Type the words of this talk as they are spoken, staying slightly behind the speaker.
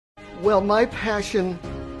Well, my passion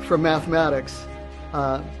for mathematics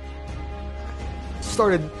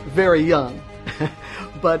started very young,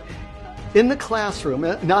 but in the classroom,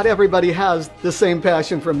 not everybody has the same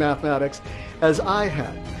passion for mathematics as I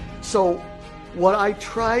had. So what I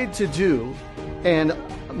tried to do, and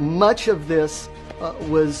much of this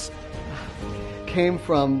came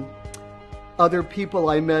from other people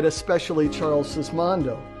I met, especially Charles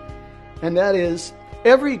Sismondo, and that is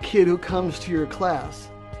every kid who comes to your class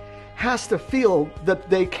has to feel that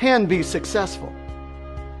they can be successful.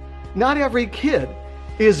 Not every kid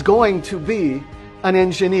is going to be an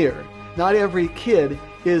engineer. Not every kid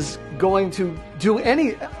is going to do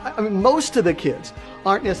most of the kids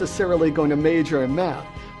aren't necessarily going to major in math,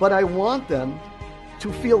 but I want them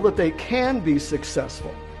to feel that they can be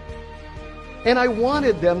successful. And I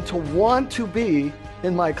wanted them to want to be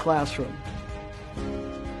in my classroom.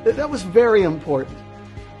 That was very important.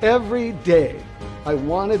 Every day, I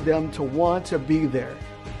wanted them to want to be there,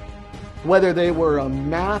 whether they were a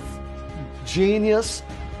math genius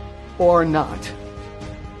or not.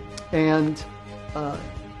 And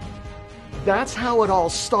that's how it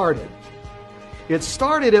all started. It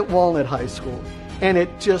started at Walnut High School, and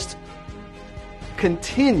it just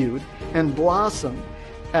continued and blossomed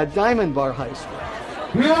at Diamond Bar High School.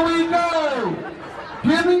 Here we go!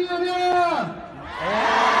 Give me an F!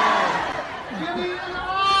 Give me an I!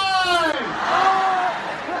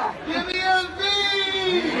 Give me a V!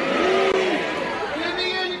 Give me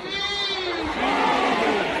an E!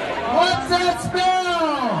 What's that spell?